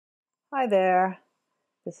Hi there.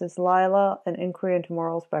 This is Lila, An Inquiry into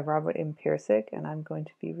Morals by Robert M. Pirsig, and I'm going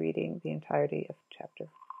to be reading the entirety of Chapter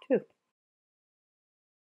 2.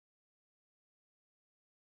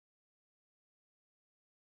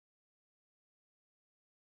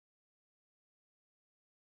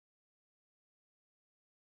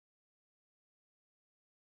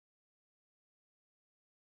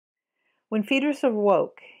 When Phaedrus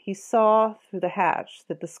awoke, he saw through the hatch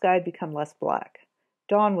that the sky had become less black.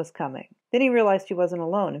 Dawn was coming. Then he realized he wasn't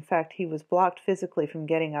alone. In fact, he was blocked physically from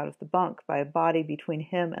getting out of the bunk by a body between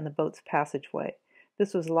him and the boat's passageway.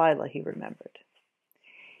 This was Lila, he remembered.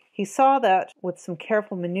 He saw that, with some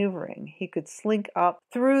careful maneuvering, he could slink up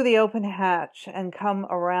through the open hatch and come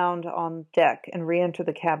around on deck and re-enter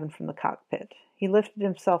the cabin from the cockpit. He lifted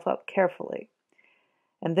himself up carefully,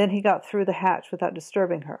 and then he got through the hatch without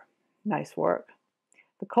disturbing her. Nice work.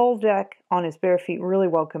 The cold deck on his bare feet really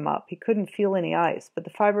woke him up. He couldn't feel any ice, but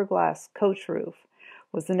the fiberglass coach roof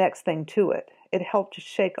was the next thing to it. It helped to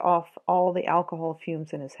shake off all the alcohol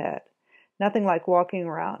fumes in his head. Nothing like walking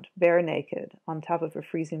around, bare naked, on top of a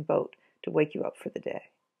freezing boat to wake you up for the day.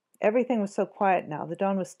 Everything was so quiet now. The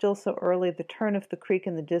dawn was still so early. The turn of the creek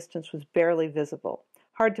in the distance was barely visible.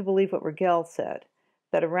 Hard to believe what Rigel said,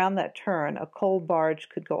 that around that turn a coal barge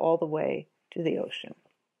could go all the way to the ocean.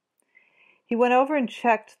 He went over and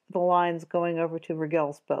checked the lines going over to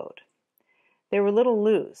Rigel's boat. They were a little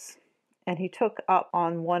loose, and he took up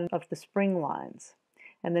on one of the spring lines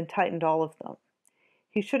and then tightened all of them.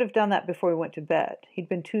 He should have done that before he went to bed. He'd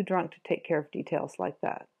been too drunk to take care of details like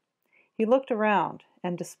that. He looked around,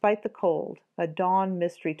 and despite the cold, a dawn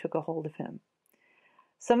mystery took a hold of him.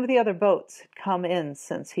 Some of the other boats had come in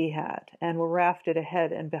since he had, and were rafted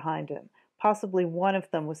ahead and behind him. Possibly one of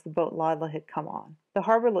them was the boat Lila had come on. The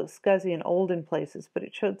harbor looked scuzzy and old in places, but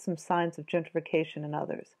it showed some signs of gentrification in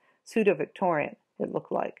others. Pseudo-Victorian, it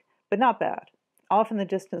looked like, but not bad. Off in the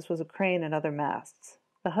distance was a crane and other masts.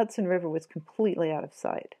 The Hudson River was completely out of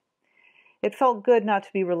sight. It felt good not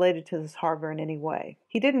to be related to this harbor in any way.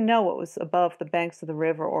 He didn't know what was above the banks of the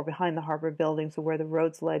river or behind the harbor buildings or where the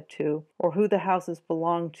roads led to, or who the houses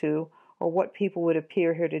belonged to, or what people would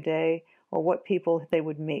appear here today, or what people they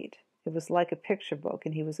would meet. It was like a picture book,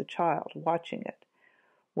 and he was a child, watching it,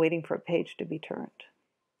 waiting for a page to be turned.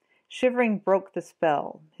 Shivering broke the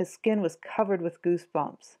spell. His skin was covered with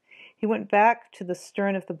goosebumps. He went back to the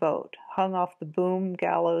stern of the boat, hung off the boom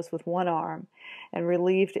gallows with one arm, and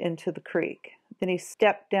relieved into the creek. Then he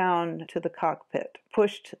stepped down to the cockpit,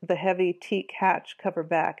 pushed the heavy teak hatch cover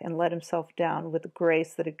back, and let himself down with a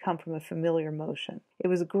grace that had come from a familiar motion. It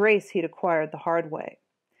was a grace he'd acquired the hard way.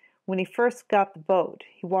 When he first got the boat,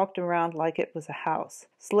 he walked around like it was a house,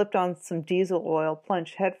 slipped on some diesel oil,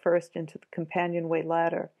 plunged headfirst into the companionway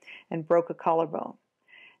ladder, and broke a collarbone.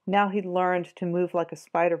 Now he'd learned to move like a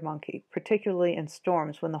spider monkey, particularly in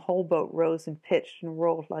storms when the whole boat rose and pitched and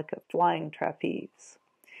rolled like a flying trapeze.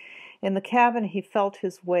 In the cabin he felt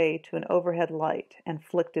his way to an overhead light and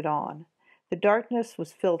flicked it on. The darkness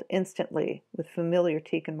was filled instantly with familiar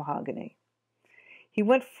teak and mahogany. He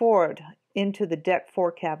went forward into the deck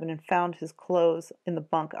fore cabin and found his clothes in the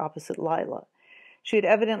bunk opposite Lila. She had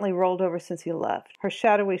evidently rolled over since he left. Her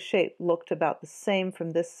shadowy shape looked about the same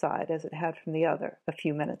from this side as it had from the other a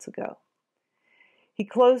few minutes ago. He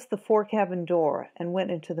closed the fore-cabin door and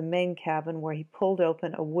went into the main cabin, where he pulled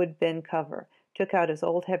open a wood bin cover, took out his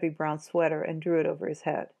old heavy brown sweater, and drew it over his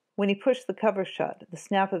head. When he pushed the cover shut, the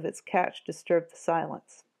snap of its catch disturbed the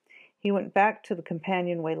silence. He went back to the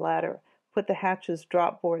companionway ladder, put the hatch's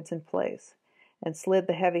drop boards in place, and slid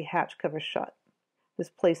the heavy hatch cover shut. This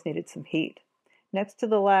place needed some heat. Next to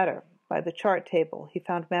the ladder, by the chart table, he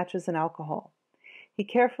found matches and alcohol. He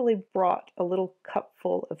carefully brought a little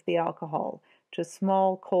cupful of the alcohol to a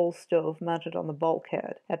small coal stove mounted on the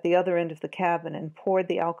bulkhead at the other end of the cabin and poured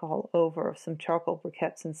the alcohol over some charcoal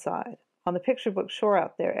briquettes inside. On the picture book shore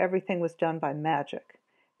out there, everything was done by magic.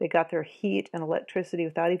 They got their heat and electricity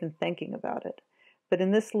without even thinking about it. But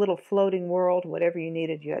in this little floating world, whatever you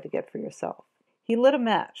needed, you had to get for yourself. He lit a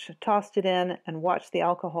match, tossed it in, and watched the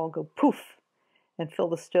alcohol go poof and fill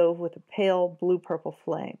the stove with a pale blue-purple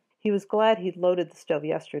flame. He was glad he'd loaded the stove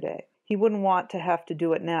yesterday. He wouldn't want to have to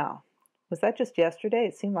do it now. Was that just yesterday?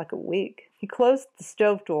 It seemed like a week. He closed the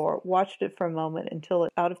stove door, watched it for a moment until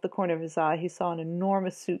out of the corner of his eye he saw an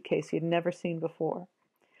enormous suitcase he had never seen before.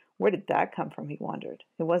 Where did that come from, he wondered.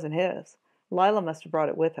 It wasn't his. Lila must have brought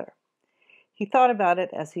it with her. He thought about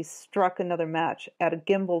it as he struck another match at a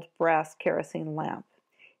gimbaled brass kerosene lamp.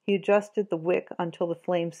 He adjusted the wick until the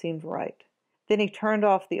flame seemed right. Then he turned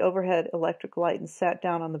off the overhead electric light and sat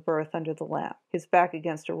down on the berth under the lamp, his back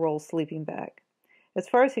against a roll sleeping bag. As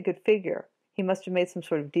far as he could figure, He must have made some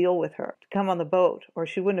sort of deal with her to come on the boat, or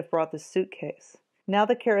she wouldn't have brought the suitcase. Now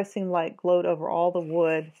the kerosene light glowed over all the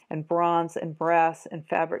wood and bronze and brass and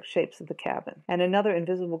fabric shapes of the cabin, and another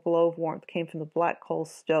invisible glow of warmth came from the black coal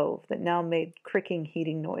stove that now made cricking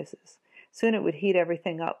heating noises. Soon it would heat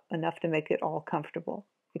everything up enough to make it all comfortable,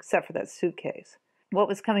 except for that suitcase. What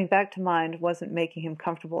was coming back to mind wasn't making him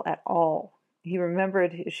comfortable at all. He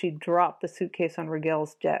remembered she dropped the suitcase on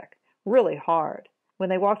Regel's deck, really hard. When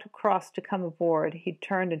they walked across to come aboard, he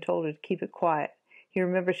turned and told her to keep it quiet. He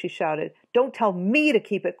remembered she shouted, "Don't tell me to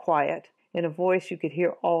keep it quiet," in a voice you could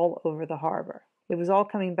hear all over the harbor. It was all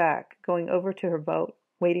coming back, going over to her boat,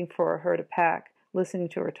 waiting for her to pack, listening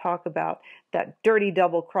to her talk about that dirty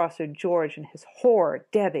double-crosser George and his whore,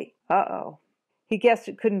 Debbie. Uh-oh. He guessed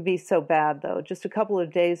it couldn't be so bad, though. Just a couple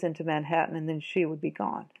of days into Manhattan, and then she would be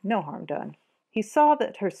gone. No harm done. He saw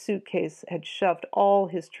that her suitcase had shoved all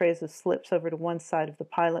his trays of slips over to one side of the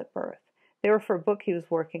pilot berth. They were for a book he was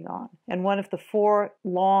working on, and one of the 4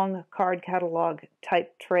 long card catalog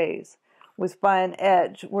type trays was by an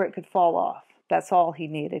edge where it could fall off. That's all he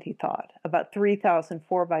needed, he thought. About 3,000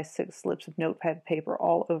 4x6 slips of notepad paper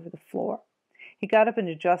all over the floor. He got up and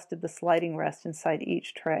adjusted the sliding rest inside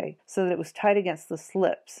each tray so that it was tight against the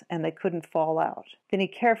slips and they couldn't fall out. Then he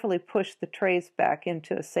carefully pushed the trays back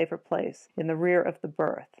into a safer place in the rear of the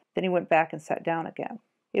berth. Then he went back and sat down again.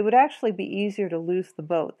 It would actually be easier to lose the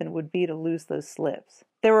boat than it would be to lose those slips.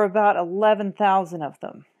 There were about 11,000 of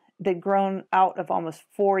them. They'd grown out of almost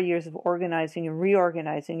 4 years of organizing and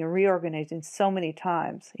reorganizing so many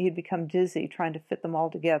times, he had become dizzy trying to fit them all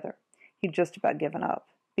together. He'd just about given up.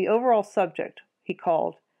 The overall subject he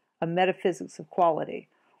called a metaphysics of quality,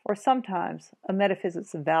 or sometimes a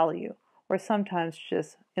metaphysics of value, or sometimes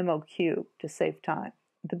just MOQ to save time.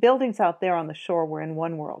 The buildings out there on the shore were in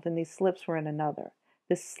one world, and these slips were in another.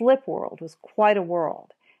 This slip world was quite a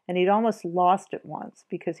world, and he'd almost lost it once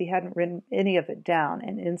because he hadn't written any of it down,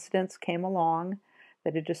 and incidents came along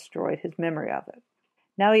that had destroyed his memory of it.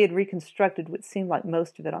 Now he had reconstructed what seemed like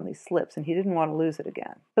most of it on these slips, and he didn't want to lose it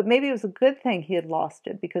again. But maybe it was a good thing he had lost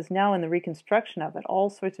it, because now in the reconstruction of it, all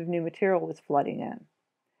sorts of new material was flooding in.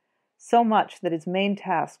 So much that his main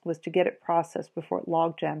task was to get it processed before it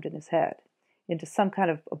log-jammed in his head, into some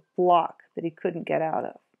kind of a block that he couldn't get out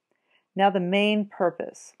of. Now the main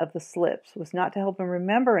purpose of the slips was not to help him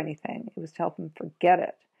remember anything, it was to help him forget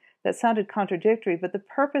it. That sounded contradictory, but the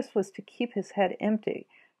purpose was to keep his head empty,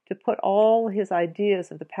 to put all his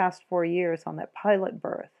ideas of the past 4 years on that pilot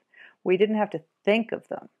berth, where he didn't have to think of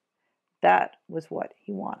them. That was what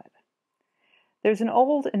he wanted. There's an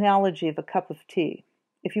old analogy of a cup of tea.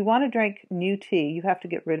 If you want to drink new tea, you have to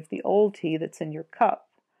get rid of the old tea that's in your cup.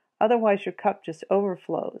 Otherwise, your cup just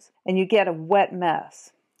overflows, and you get a wet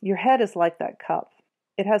mess. Your head is like that cup.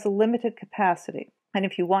 It has a limited capacity, and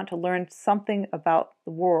if you want to learn something about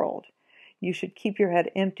the world, you should keep your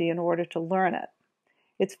head empty in order to learn it.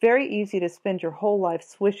 It's very easy to spend your whole life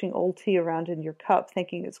swishing old tea around in your cup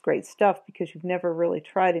thinking it's great stuff because you've never really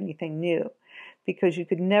tried anything new, because you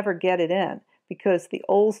could never get it in, because the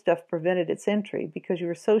old stuff prevented its entry, because you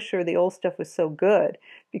were so sure the old stuff was so good,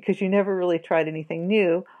 because you never really tried anything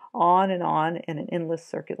new, on in an endless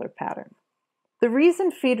circular pattern. The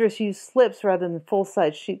reason Phaedrus used slips rather than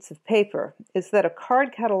full-size sheets of paper is that a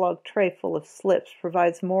card catalog tray full of slips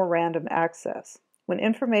provides more random access. When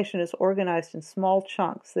information is organized in small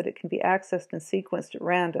chunks that it can be accessed and sequenced at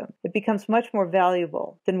random, it becomes much more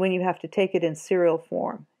valuable than when you have to take it in serial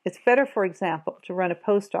form. It's better, for example, to run a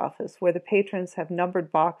post office where the patrons have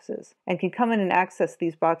numbered boxes and can come in and access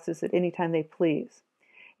these boxes at any time they please.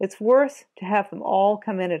 It's worse to have them all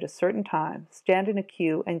come in at a certain time, stand in a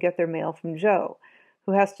queue, and get their mail from Joe,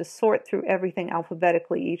 who has to sort through everything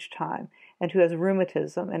alphabetically each time, and who has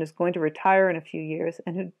rheumatism and is going to retire in a few years,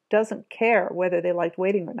 and who doesn't care whether they liked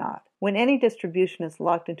waiting or not. When any distribution is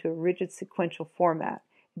locked into a rigid sequential format,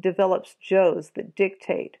 it develops Joes that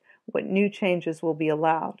dictate what new changes will be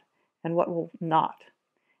allowed and what will not,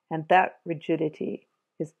 and that rigidity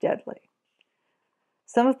is deadly.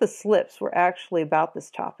 Some of the slips were actually about this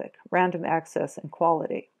topic, random access and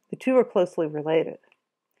quality. The two are closely related.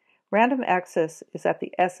 Random access is at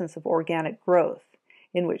the essence of organic growth,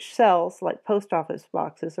 in which cells, like post office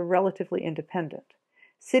boxes, are relatively independent.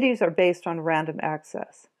 Cities are based on random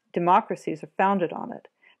access. Democracies are founded on it.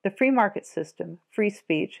 The free market system, free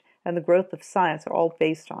speech, and the growth of science are all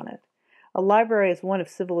based on it. A library is one of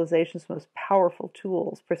civilization's most powerful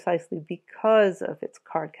tools precisely because of its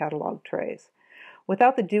card catalog trays.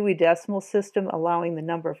 Without the Dewey Decimal System allowing the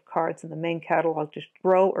number of cards in the main catalog to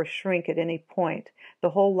grow or shrink at any point,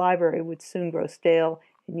 the whole library would soon grow stale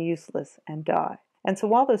and useless and die. And so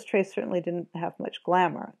while those trays certainly didn't have much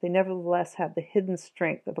glamour, they nevertheless had the hidden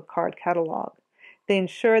strength of a card catalog. They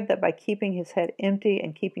ensured that by keeping his head empty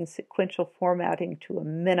and keeping sequential formatting to a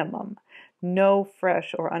minimum, no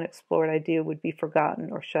fresh or unexplored idea would be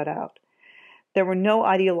forgotten or shut out. There were no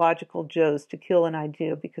ideological Joes to kill an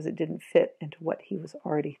idea because it didn't fit into what he was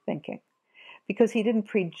already thinking. Because he didn't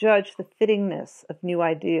prejudge the fittingness of new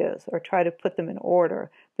ideas or try to put them in order,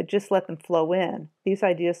 but just let them flow in, these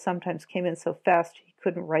ideas sometimes came in so fast he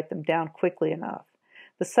couldn't write them down quickly enough.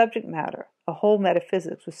 The subject matter, a whole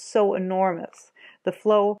metaphysics, was so enormous, the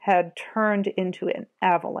flow had turned into an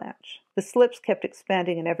avalanche. The slips kept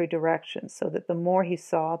expanding in every direction, so that the more he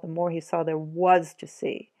saw there was to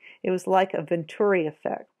see. It was like a Venturi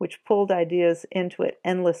effect, which pulled ideas into it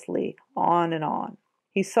endlessly, on and on.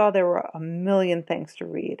 He saw there were a million things to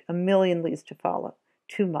read, a million leads to follow.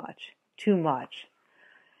 Too much,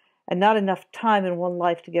 and not enough time in one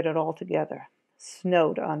life to get it all together.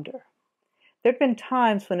 Snowed under. There'd been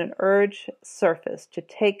times when an urge surfaced to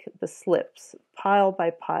take the slips, pile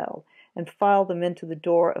by pile, and file them into the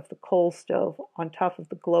door of the coal stove on top of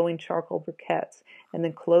the glowing charcoal briquettes, and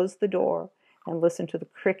then close the door and listen to the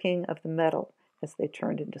cricking of the metal as they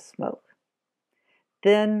turned into smoke.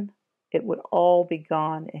 Then it would all be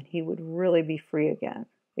gone, and he would really be free again.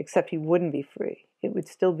 Except he wouldn't be free. It would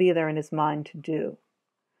still be there in his mind to do.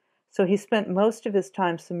 So he spent most of his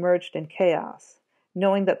time submerged in chaos,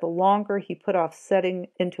 knowing that the longer he put off setting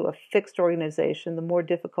into a fixed organization, the more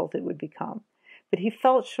difficult it would become. But he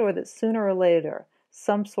felt sure that sooner or later,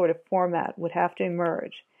 some sort of format would have to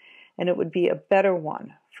emerge, and it would be a better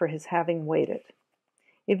one for his having waited.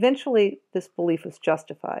 Eventually, this belief was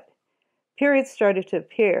justified. Periods started to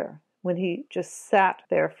appear when he just sat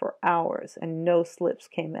there for hours and no slips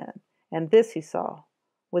came in. And this, he saw,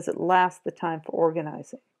 was at last the time for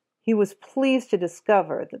organizing. He was pleased to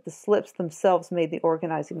discover that the slips themselves made the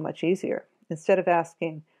organizing much easier. Instead of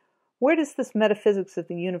asking, "Where does this metaphysics of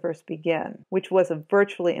the universe begin?" which was a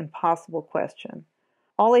virtually impossible question.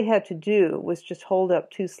 All he had to do was just hold up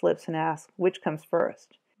 2 slips and ask, which comes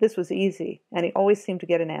first? This was easy, and he always seemed to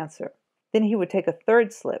get an answer. Then he would take a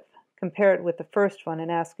 3rd slip, compare it with the first one,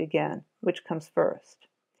 and ask again, which comes first?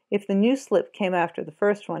 If the new slip came after the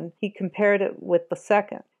first one, he compared it with the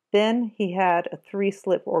second. Then he had a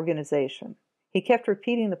 3-slip organization. He kept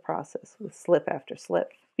repeating the process with slip after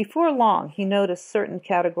slip. Before long, he noticed certain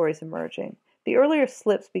categories emerging. The earlier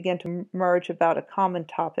slips began to merge about a common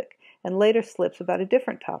topic, and later slips about a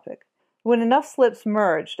different topic. When enough slips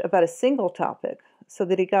merged about a single topic, so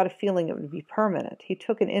that he got a feeling it would be permanent, he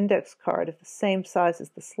took an index card of the same size as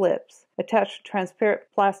the slips, attached a transparent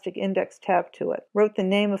plastic index tab to it, wrote the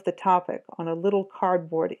name of the topic on a little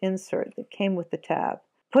cardboard insert that came with the tab,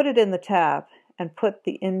 put it in the tab, and put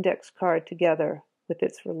the index card together with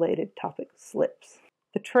its related topic slips.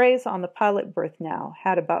 The trays on the pilot berth now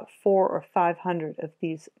had about 400 or 500 of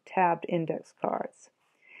these tabbed index cards.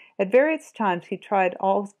 At various times he tried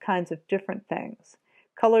all kinds of different things.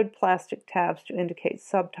 Colored plastic tabs to indicate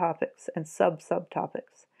subtopics and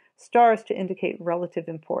sub-subtopics, stars to indicate relative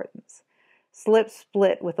importance, slips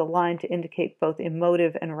split with a line to indicate both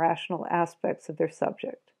emotive and rational aspects of their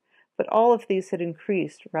subject. But all of these had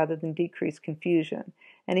increased rather than decreased confusion,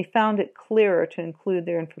 and he found it clearer to include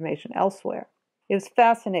their information elsewhere. It was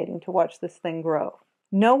fascinating to watch this thing grow.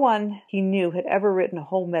 No one he knew had ever written a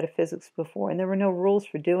whole metaphysics before, and there were no rules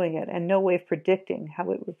for doing it, and no way of predicting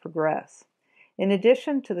how it would progress. In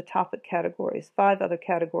addition to the topic categories, 5 other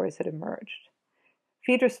categories had emerged.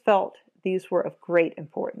 Phaedrus felt these were of great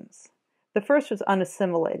importance. The first was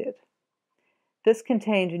unassimilated. This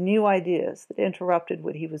contained new ideas that interrupted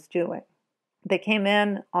what he was doing. They came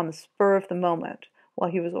in on the spur of the moment while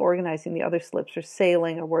he was organizing the other slips or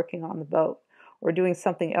sailing or working on the boat or doing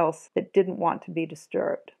something else that didn't want to be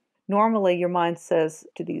disturbed. Normally, your mind says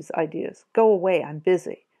to these ideas, "Go away, I'm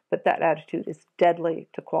busy," but that attitude is deadly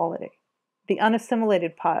to quality. The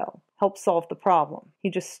unassimilated pile helped solve the problem. He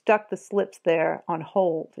just stuck the slips there on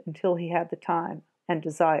hold until he had the time and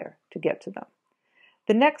desire to get to them.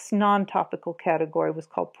 The next non-topical category was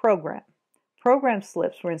called program. Program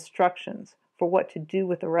slips were instructions for what to do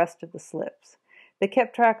with the rest of the slips. They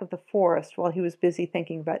kept track of the forest while he was busy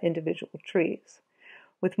thinking about individual trees.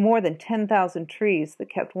 With more than 10,000 trees that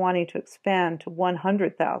kept wanting to expand to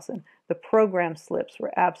 100,000, the program slips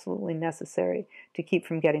were absolutely necessary to keep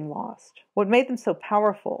from getting lost. What made them so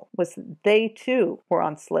powerful was that they, too, were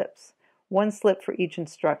on slips, 1 slip for each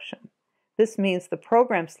instruction. This means the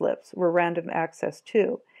program slips were random access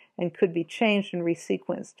too, and could be changed and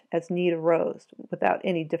resequenced as need arose without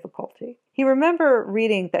any difficulty. He remembered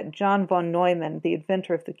reading that John von Neumann, the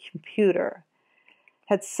inventor of the computer,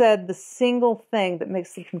 had said the single thing that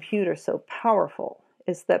makes the computer so powerful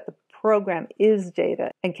is that the program is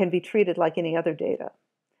data and can be treated like any other data.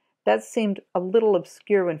 That seemed a little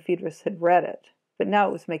obscure when Phaedrus had read it, but now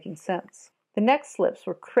it was making sense. The next slips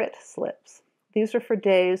were crit slips. These were for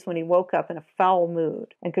days when he woke up in a foul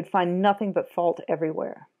mood and could find nothing but fault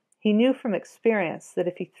everywhere. He knew from experience that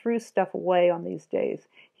if he threw stuff away on these days,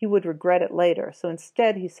 he would regret it later, so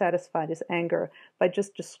instead he satisfied his anger by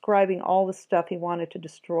just describing all the stuff he wanted to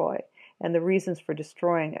destroy and the reasons for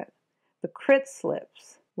destroying it. The crit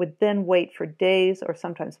slips would then wait for days or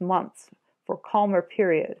sometimes months for a calmer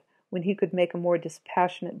period when he could make a more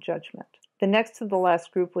dispassionate judgment. The next to the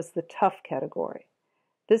last group was the tough category.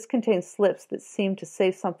 This contained slips that seemed to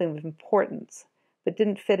say something of importance, but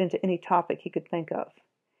didn't fit into any topic he could think of.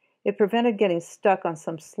 It prevented getting stuck on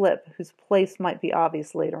some slip whose place might be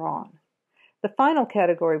obvious later on. The final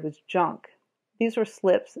category was junk. These were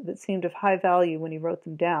slips that seemed of high value when he wrote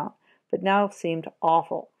them down, but now seemed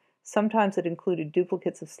awful. Sometimes it included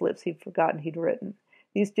duplicates of slips he'd forgotten he'd written.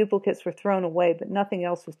 These duplicates were thrown away, but nothing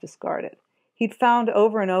else was discarded. He'd found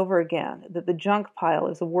over and over again that the junk pile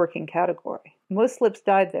is a working category. Most slips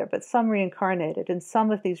died there, but some reincarnated, and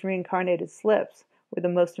some of these reincarnated slips were the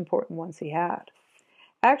most important ones he had.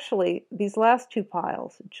 Actually, these last two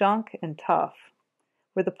piles, junk and tough,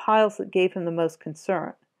 were the piles that gave him the most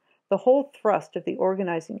concern. The whole thrust of the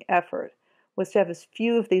organizing effort was to have as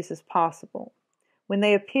few of these as possible. When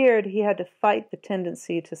they appeared, he had to fight the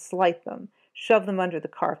tendency to slight them, shove them under the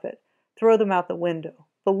carpet, throw them out the window,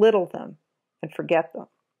 belittle them, and forget them.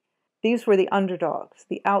 These were the underdogs,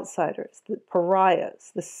 the outsiders, the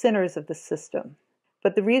pariahs, the sinners of the system.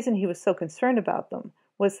 But the reason he was so concerned about them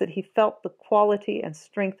was that he felt the quality and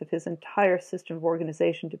strength of his entire system of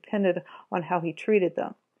organization depended on how he treated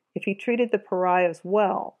them. If he treated the pariahs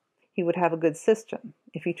well, he would have a good system.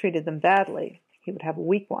 If he treated them badly, he would have a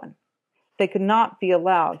weak one. They could not be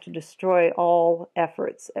allowed to destroy all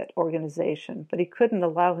efforts at organization, but he couldn't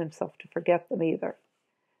allow himself to forget them either.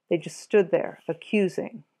 They just stood there,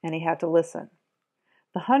 accusing, and he had to listen.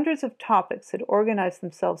 The hundreds of topics had organized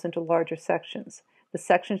themselves into larger sections, the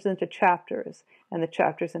sections into chapters, and the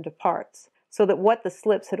chapters into parts, so that what the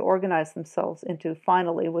slips had organized themselves into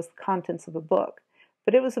finally was the contents of a book.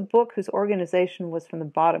 But it was a book whose organization was from the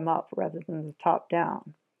bottom up rather than the top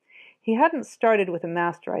down. He hadn't started with a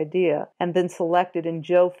master idea and then selected in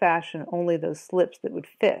Joe fashion only those slips that would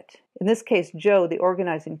fit. In this case, Joe, the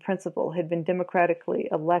organizing principle, had been democratically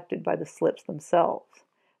elected by the slips themselves.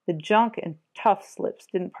 The junk and tough slips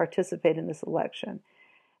didn't participate in this election,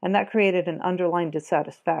 and that created an underlying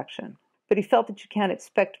dissatisfaction. But he felt that you can't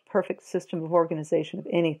expect a perfect system of organization of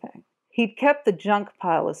anything. He'd kept the junk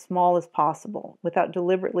pile as small as possible without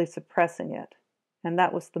deliberately suppressing it, and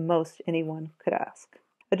that was the most anyone could ask.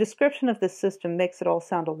 A description of this system makes it all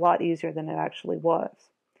sound a lot easier than it actually was.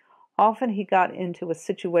 Often he got into a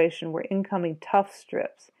situation where incoming tough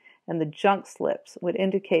strips and the junk slips would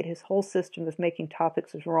indicate his whole system of making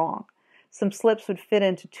topics was wrong. Some slips would fit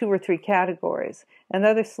into 2 or 3 categories, and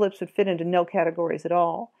other slips would fit into no categories at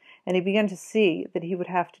all. And he began to see that he would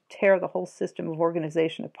have to tear the whole system of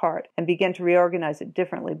organization apart and begin to reorganize it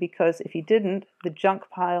differently, because if he didn't, the junk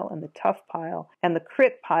pile and the tough pile and the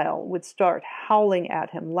crit pile would start howling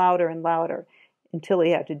at him louder and louder until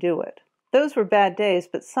he had to do it. Those were bad days,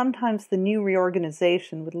 but sometimes the new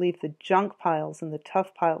reorganization would leave the junk piles and the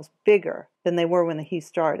tough piles bigger than they were when he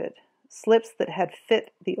started. Slips that had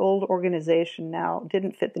fit the old organization now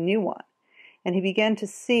didn't fit the new one, and he began to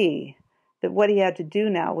see that what he had to do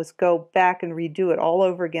now was go back and redo it all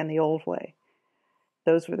over again the old way.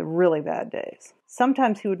 Those were the really bad days.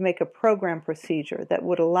 Sometimes he would make a program procedure that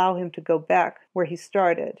would allow him to go back where he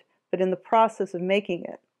started, but in the process of making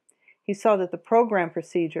it, he saw that the program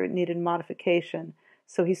procedure needed modification,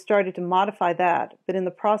 so he started to modify that, but in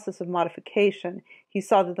the process of modification, he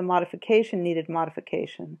saw that the modification needed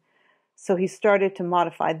modification, so he started to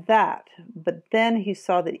modify that, but then he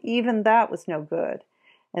saw that even that was no good.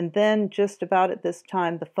 And then just about at this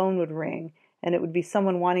time, the phone would ring, and it would be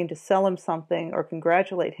someone wanting to sell him something or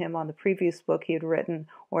congratulate him on the previous book he had written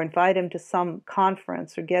or invite him to some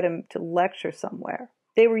conference or get him to lecture somewhere.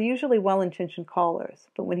 They were usually well-intentioned callers,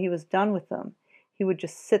 but when he was done with them, he would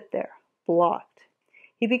just sit there, blocked.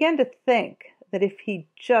 He began to think that if he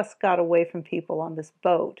just got away from people on this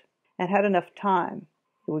boat and had enough time,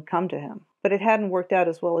 it would come to him. But it hadn't worked out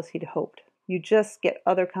as well as he'd hoped. You just get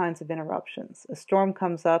other kinds of interruptions. A storm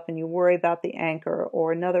comes up and you worry about the anchor,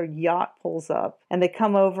 or another yacht pulls up and they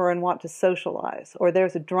come over and want to socialize, or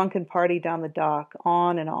there's a drunken party down the dock,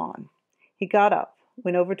 on and on. He got up,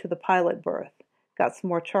 went over to the pilot berth, got some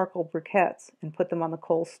more charcoal briquettes and put them on the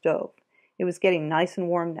coal stove. It was getting nice and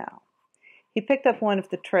warm now. He picked up one of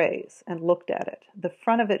the trays and looked at it. The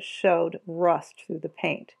front of it showed rust through the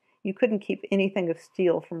paint. You couldn't keep anything of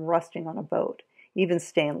steel from rusting on a boat, even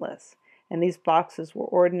stainless, and these boxes were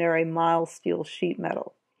ordinary mild steel sheet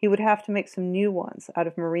metal. He would have to make some new ones out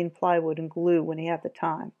of marine plywood and glue when he had the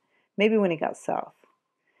time, maybe when he got south.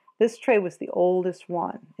 This tray was the oldest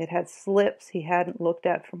one. It had slips he hadn't looked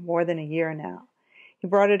at for more than a year now. He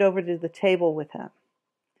brought it over to the table with him.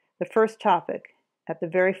 The first topic, at the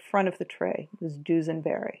very front of the tray, was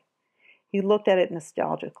Dusenberry. He looked at it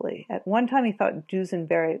nostalgically. At one time he thought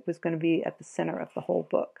Dusenberry was going to be at the center of the whole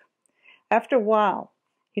book. After a while,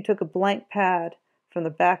 he took a blank pad from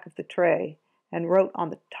the back of the tray and wrote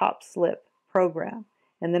on the top slip, Program,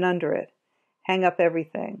 and then under it, Hang up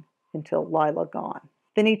everything until Lila gone.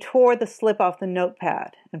 Then he tore the slip off the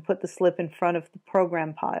notepad and put the slip in front of the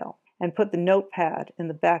program pile and put the notepad in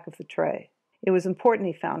the back of the tray. It was important,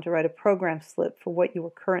 he found, to write a program slip for what you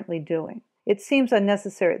were currently doing. It seems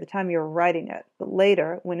unnecessary at the time you were writing it, but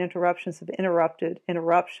later, when interruptions have interrupted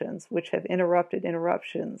interruptions, which have interrupted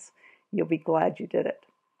interruptions, you'll be glad you did it.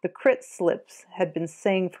 The crit slips had been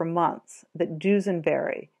saying for months that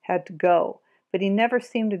Dusenberry had to go, but he never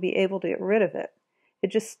seemed to be able to get rid of it.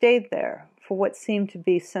 It just stayed there for what seemed to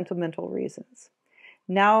be sentimental reasons.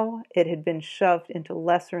 Now it had been shoved into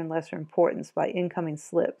lesser and lesser importance by incoming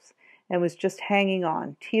slips, and was just hanging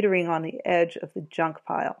on, teetering on the edge of the junk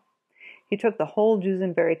pile. He took the whole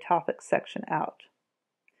Dusenberry topic section out.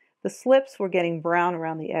 The slips were getting brown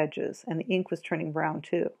around the edges, and the ink was turning brown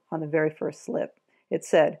too, on the very first slip. It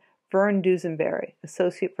said, Vern Dusenberry,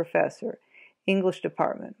 Associate Professor, English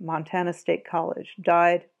Department, Montana State College,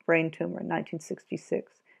 died, brain tumor,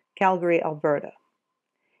 1966, Calgary, Alberta.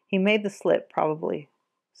 He made the slip, probably,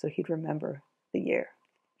 so he'd remember the year.